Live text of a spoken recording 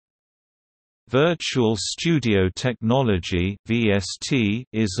Virtual Studio Technology (VST)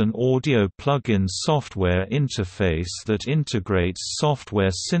 is an audio plug-in software interface that integrates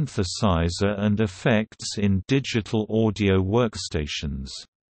software synthesizer and effects in digital audio workstations.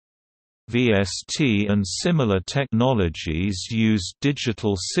 VST and similar technologies use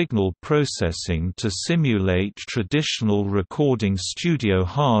digital signal processing to simulate traditional recording studio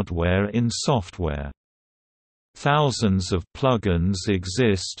hardware in software. Thousands of plugins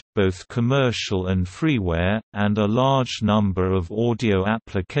exist, both commercial and freeware, and a large number of audio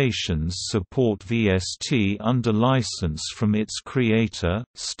applications support VST under license from its creator,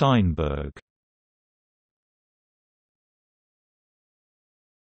 Steinberg.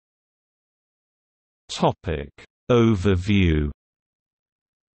 Overview.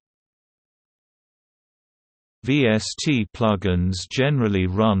 VST plugins generally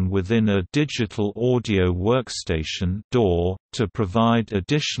run within a digital audio workstation (DAW) to provide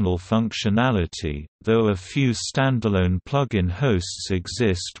additional functionality, though a few standalone plugin hosts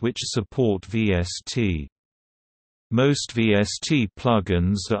exist which support VST. Most VST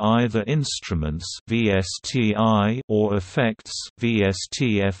plugins are either instruments (VSTi) or effects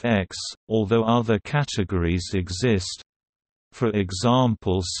 (VSTFX), although other categories exist. For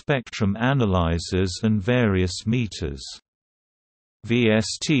example, spectrum analyzers and various meters.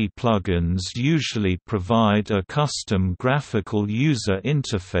 VST plugins usually provide a custom graphical user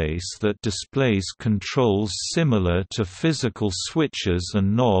interface that displays controls similar to physical switches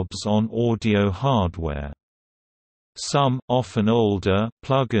and knobs on audio hardware. Some, often older,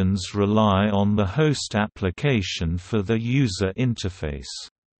 plugins rely on the host application for the user interface.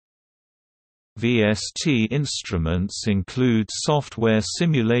 VST instruments include software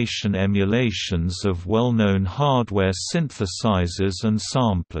simulation emulations of well-known hardware synthesizers and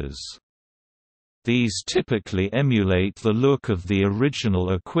samplers. These typically emulate the look of the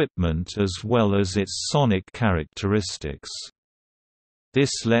original equipment as well as its sonic characteristics.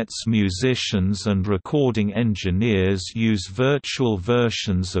 This lets musicians and recording engineers use virtual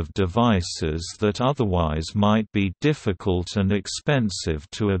versions of devices that otherwise might be difficult and expensive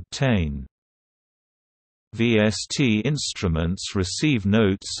to obtain. VST instruments receive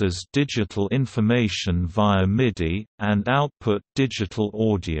notes as digital information via MIDI, and output digital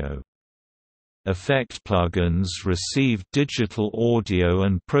audio. Effect plugins receive digital audio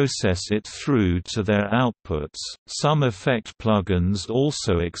and process it through to their outputs. Some effect plugins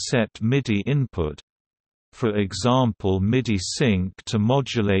also accept MIDI input, for example MIDI sync to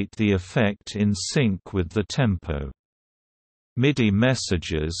modulate the effect in sync with the tempo. MIDI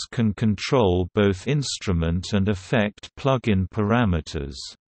messages can control both instrument and effect plugin parameters.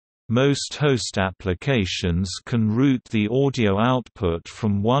 Most host applications can route the audio output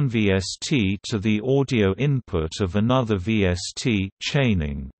from one VST to the audio input of another VST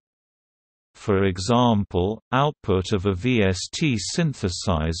chaining. For example, output of a VST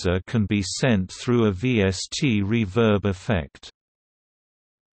synthesizer can be sent through a VST reverb effect.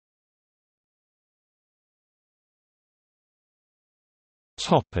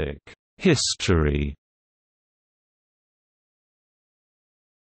 History.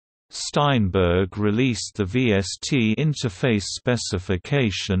 Steinberg released the VST interface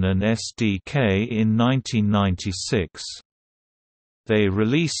specification and SDK in 1996. They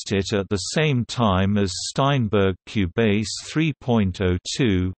released it at the same time as Steinberg Cubase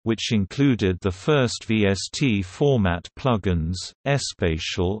 3.02, which included the first VST format plugins,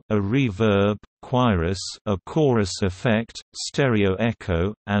 Espatial, a reverb, Chorus, a chorus effect, Stereo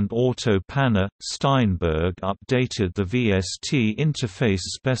Echo, and Auto Panner. Steinberg updated the VST interface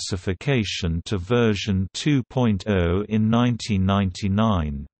specification to version 2.0 in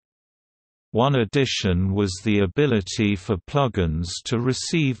 1999. One addition was the ability for plugins to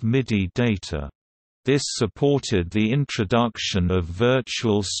receive MIDI data. This supported the introduction of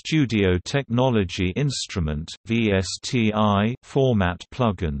Virtual Studio Technology Instrument (VSTi) format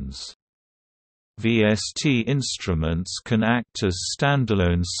plugins. VST instruments can act as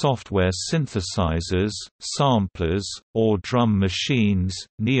standalone software synthesizers, samplers, or drum machines.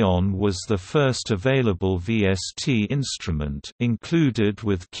 Neon was the first available VST instrument, included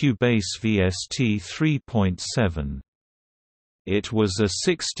with Cubase VST 3.7. It was a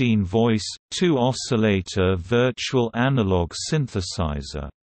 16-voice, 2-oscillator virtual analog synthesizer.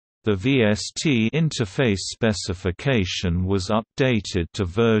 The VST interface specification was updated to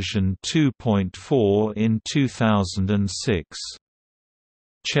version 2.4 in 2006.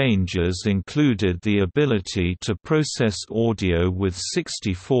 Changes included the ability to process audio with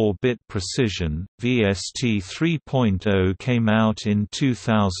 64-bit precision. VST 3.0 came out in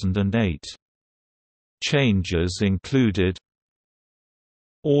 2008. Changes included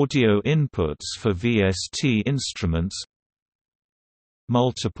Audio inputs for VST instruments.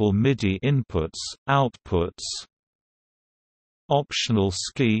 Multiple MIDI inputs, outputs. Optional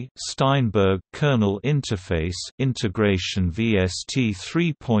SKI Steinberg kernel interface integration. VST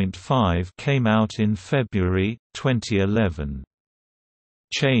 3.5 came out in February 2011.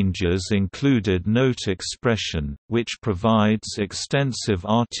 Changes included note expression, which provides extensive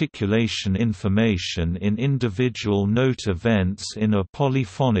articulation information in individual note events in a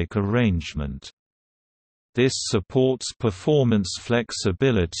polyphonic arrangement. This supports performance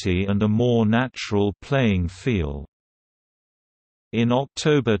flexibility and a more natural playing feel. In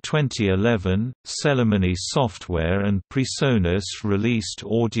October 2011, Celemony Software and PreSonus released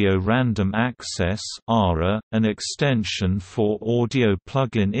Audio Random Access (ARA), an extension for audio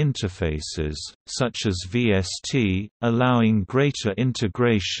plugin interfaces, such as VST, allowing greater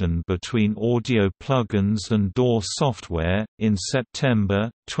integration between audio plugins and DAW software. In September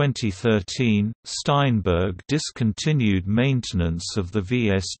 2013, Steinberg discontinued maintenance of the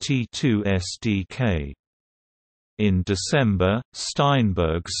VST2 SDK. In December,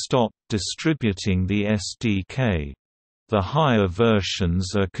 Steinberg stopped distributing the SDK. The higher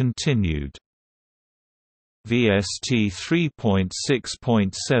versions are continued. VST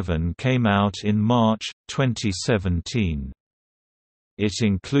 3.6.7 came out in March 2017. It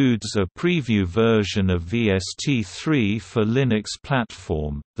includes a preview version of VST3 for Linux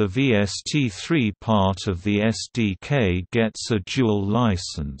platform. The VST3 part of the SDK gets a dual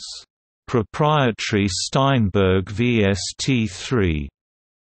license. Proprietary Steinberg VST3,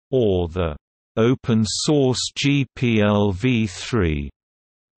 or the open source GPL v3.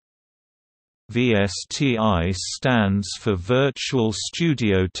 VSTI stands for Virtual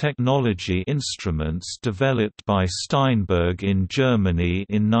Studio Technology Instruments developed by Steinberg in Germany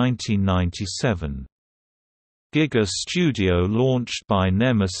in 1997. Giga Studio launched by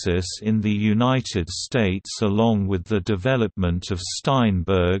Nemesis in the United States along with the development of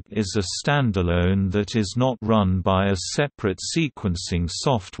Steinberg is a standalone that is not run by a separate sequencing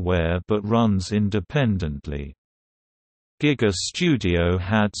software but runs independently. Giga Studio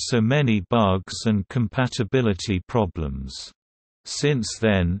had so many bugs and compatibility problems. Since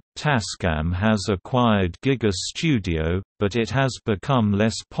then, Tascam has acquired Giga Studio, but it has become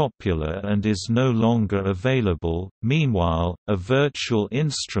less popular and is no longer available. Meanwhile, a virtual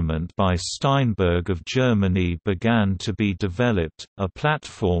instrument by Steinberg of Germany began to be developed. A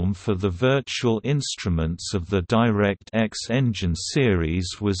platform for the virtual instruments of the DirectX engine series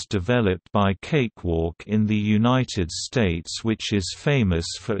was developed by Cakewalk in the United States, which is famous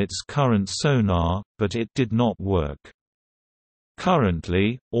for its current sonar, but it did not work.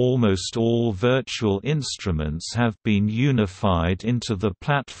 Currently, almost all virtual instruments have been unified into the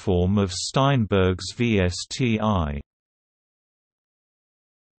platform of Steinberg's VSTI.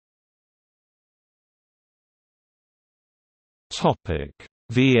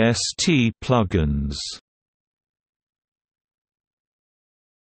 VST plugins.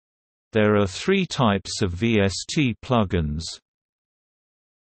 There are three types of VST plugins.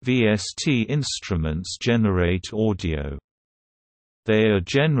 VST instruments generate audio. They are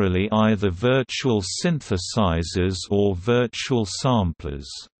generally either virtual synthesizers or virtual samplers.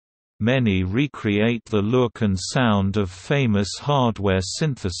 Many recreate the look and sound of famous hardware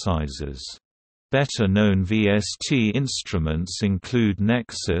synthesizers. Better-known VST instruments include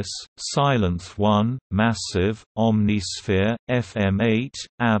Nexus, Sylenth 1, Massive, Omnisphere, FM8,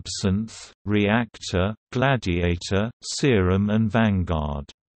 Absinthe, Reactor, Gladiator, Serum and Vanguard.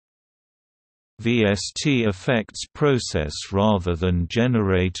 VST effects process rather than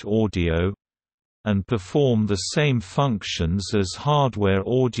generate audio and perform the same functions as hardware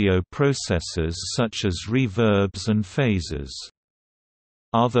audio processors such as reverbs and phasers.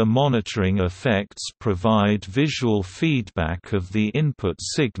 Other monitoring effects provide visual feedback of the input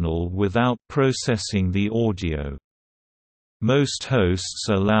signal without processing the audio. Most hosts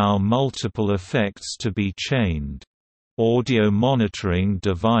allow multiple effects to be chained. Audio monitoring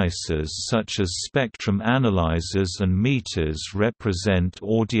devices such as spectrum analyzers and meters represent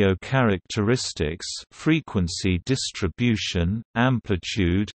audio characteristics, frequency distribution,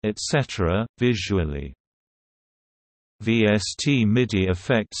 amplitude, etc., visually. VST MIDI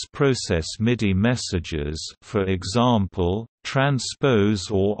effects process MIDI messages, for example,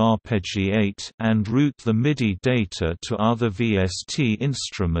 transpose or arpeggiate, and route the MIDI data to other VST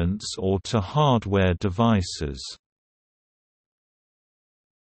instruments or to hardware devices.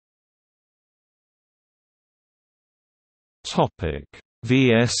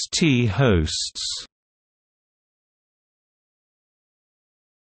 VST hosts.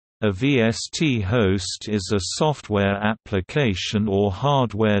 A VST host is a software application or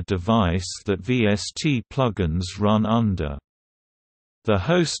hardware device that VST plugins run under. The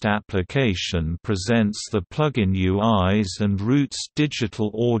host application presents the plugin UIs and routes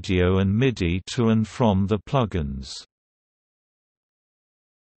digital audio and MIDI to and from the plugins.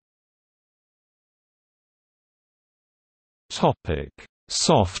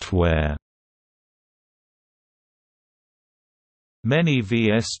 Software. Many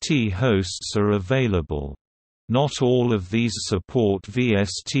VST hosts are available. Not all of these support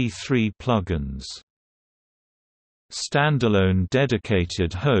VST3 plugins. Standalone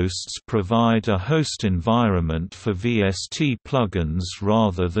dedicated hosts provide a host environment for VST plugins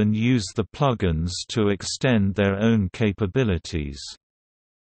rather than use the plugins to extend their own capabilities.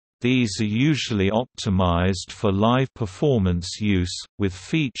 These are usually optimized for live performance use, with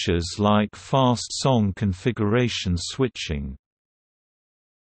features like fast song configuration switching.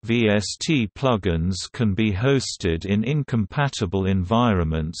 VST plugins can be hosted in incompatible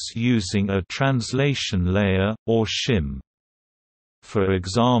environments using a translation layer, or shim. For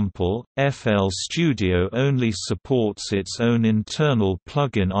example, FL Studio only supports its own internal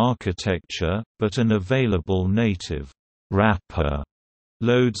plugin architecture, but an available native wrapper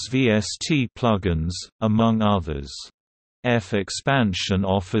loads VST plugins, among others. F-Expansion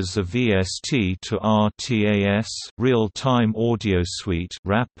offers a VST to RTAS real-time audio suite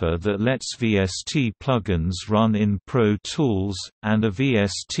wrapper that lets VST plugins run in Pro Tools, and a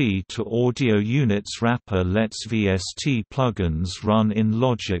VST to Audio Units wrapper lets VST plugins run in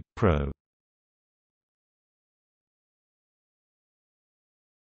Logic Pro.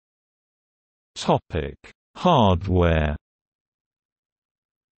 Hardware.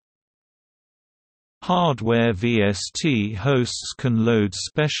 Hardware VST hosts can load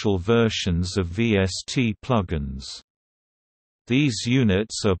special versions of VST plugins. These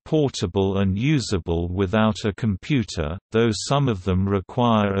units are portable and usable without a computer, though some of them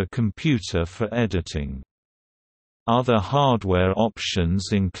require a computer for editing. Other hardware options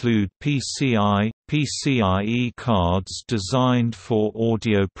include PCIe cards designed for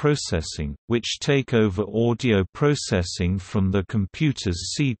audio processing, which take over audio processing from the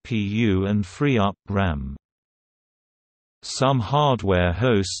computer's CPU and free up RAM. Some hardware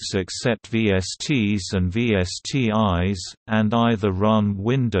hosts accept VSTs and VSTIs, and either run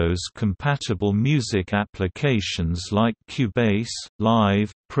Windows-compatible music applications like Cubase,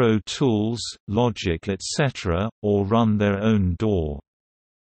 Live, Pro Tools, Logic etc., or run their own DAW.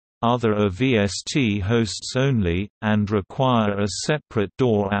 Other are VST hosts only, and require a separate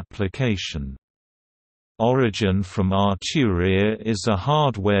DAW application. Origin from Arturia is a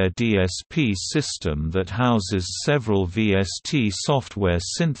hardware DSP system that houses several VST software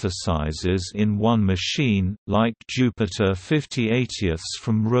synthesizers in one machine, like Jupiter 50/80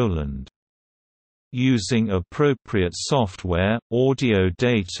 from Roland. Using appropriate software, audio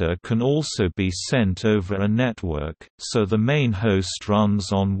data can also be sent over a network, so the main host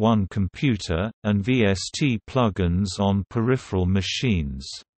runs on one computer, and VST plugins on peripheral machines.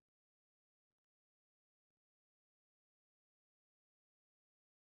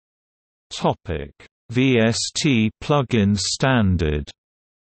 VST plugin standard.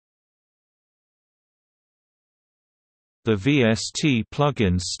 The VST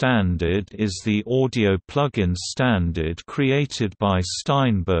plugin standard is the audio plugin standard created by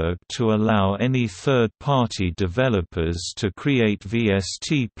Steinberg to allow any third-party developers to create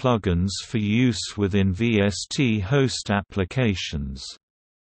VST plugins for use within VST host applications.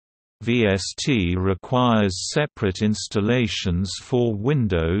 VST requires separate installations for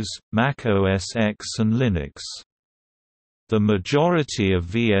Windows, Mac OS X and Linux. The majority of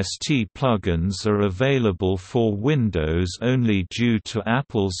VST plugins are available for Windows only due to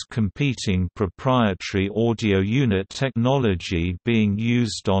Apple's competing proprietary audio unit technology being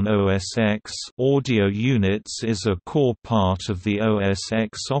used on OS X. Audio units is a core part of the OS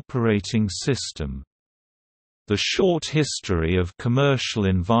X operating system. The short history of commercial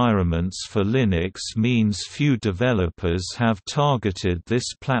environments for Linux means few developers have targeted this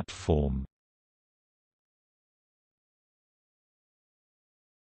platform.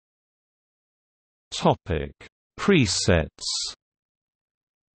 Presets.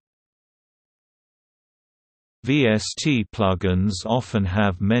 VST plugins often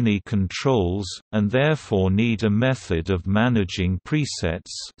have many controls, and therefore need a method of managing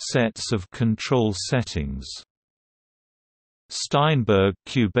presets, sets of control settings. Steinberg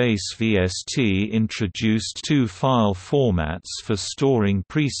Cubase VST introduced two file formats for storing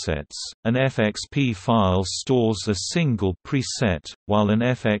presets. An FXP file stores a single preset, while an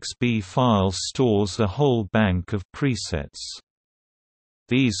FXB file stores a whole bank of presets.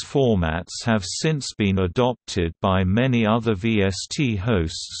 These formats have since been adopted by many other VST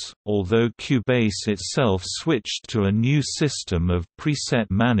hosts, although Cubase itself switched to a new system of preset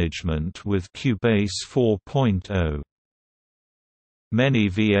management with Cubase 4.0. Many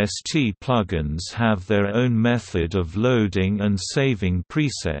VST plugins have their own method of loading and saving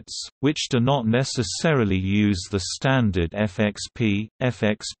presets, which do not necessarily use the standard FXP,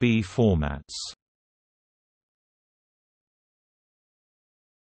 FXB formats.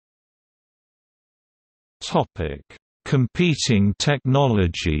 Competing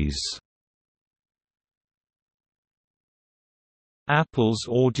technologies. Apple's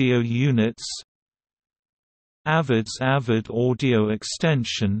audio units, Avid's Avid Audio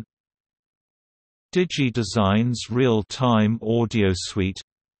Extension, DigiDesign's Real-Time Audio Suite,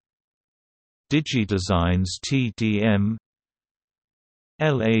 DigiDesign's TDM,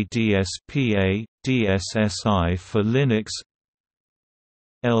 LADSPA, DSSI for Linux,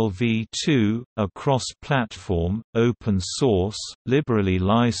 LV2, a cross-platform, open-source, liberally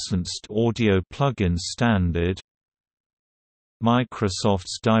licensed audio plugin standard,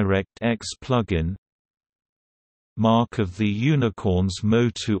 Microsoft's DirectX plugin, Mark of the Unicorn's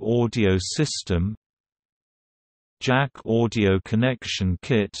Motu audio system, Jack Audio Connection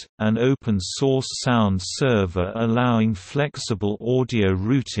Kit, an open-source sound server allowing flexible audio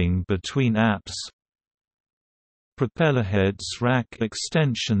routing between apps, Propellerhead's rack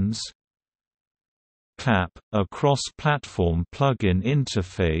extensions, Clap, a cross-platform plugin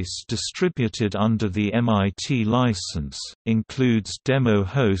interface distributed under the MIT license, includes demo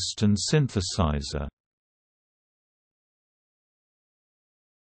host and synthesizer.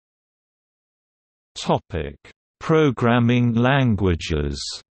 Programming languages.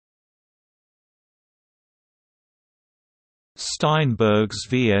 Steinberg's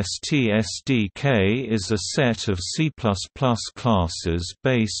VST SDK is a set of C++ classes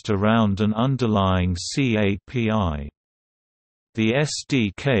based around an underlying C API. The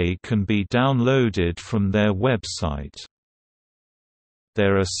SDK can be downloaded from their website.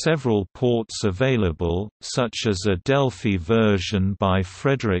 There are several ports available, such as a Delphi version by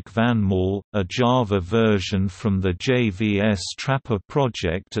Frederick Van Mool, a Java version from the JVS Trapper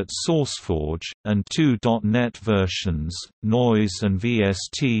project at SourceForge, and two .NET versions, Noise and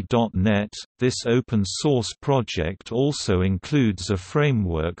VST.NET. This open-source project also includes a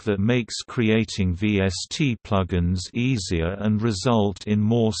framework that makes creating VST plugins easier and result in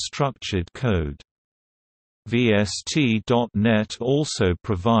more structured code. VST.NET also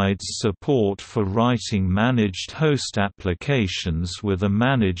provides support for writing managed host applications with a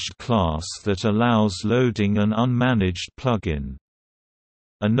managed class that allows loading an unmanaged plugin.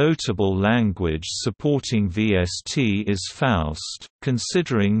 A notable language supporting VST is Faust,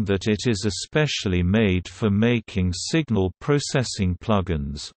 considering that it is especially made for making signal processing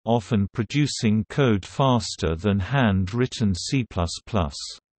plugins, often producing code faster than hand-written C++.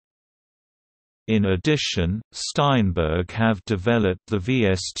 In addition, Steinberg have developed the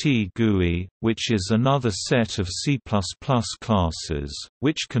VST GUI, which is another set of C++ classes,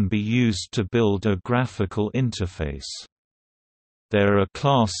 which can be used to build a graphical interface. There are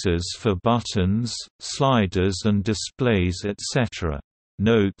classes for buttons, sliders and displays etc.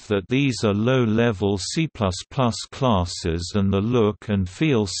 Note that these are low-level C++ classes and the look and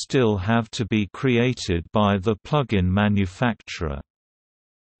feel still have to be created by the plugin manufacturer.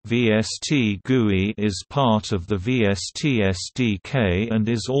 VST GUI is part of the VST SDK and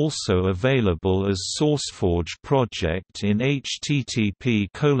is also available as SourceForge project in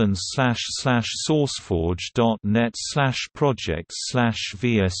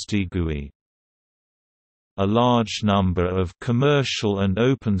http://sourceforge.net/projects/VSTGUI. A large number of commercial and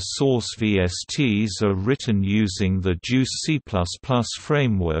open-source VSTs are written using the Juice C++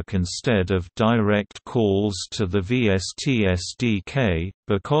 framework instead of direct calls to the VST SDK,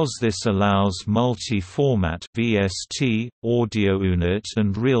 because this allows multi-format VST, AudioUnit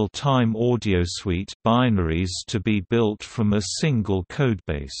and Real-Time Audio Suite binaries to be built from a single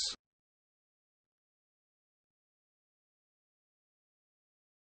codebase.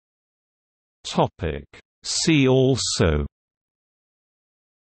 See also: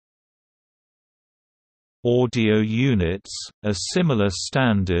 Audio units, a similar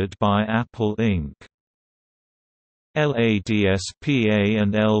standard by Apple Inc. LADSPA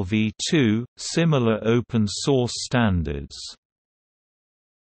and LV2, similar open-source standards.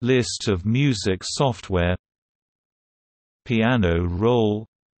 List of music software. Piano roll,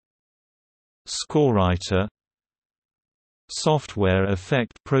 ScoreWriter, Software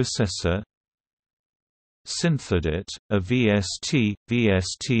Effect Processor, Synthedit, a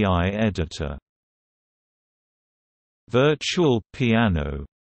VST/VSTi editor. Virtual piano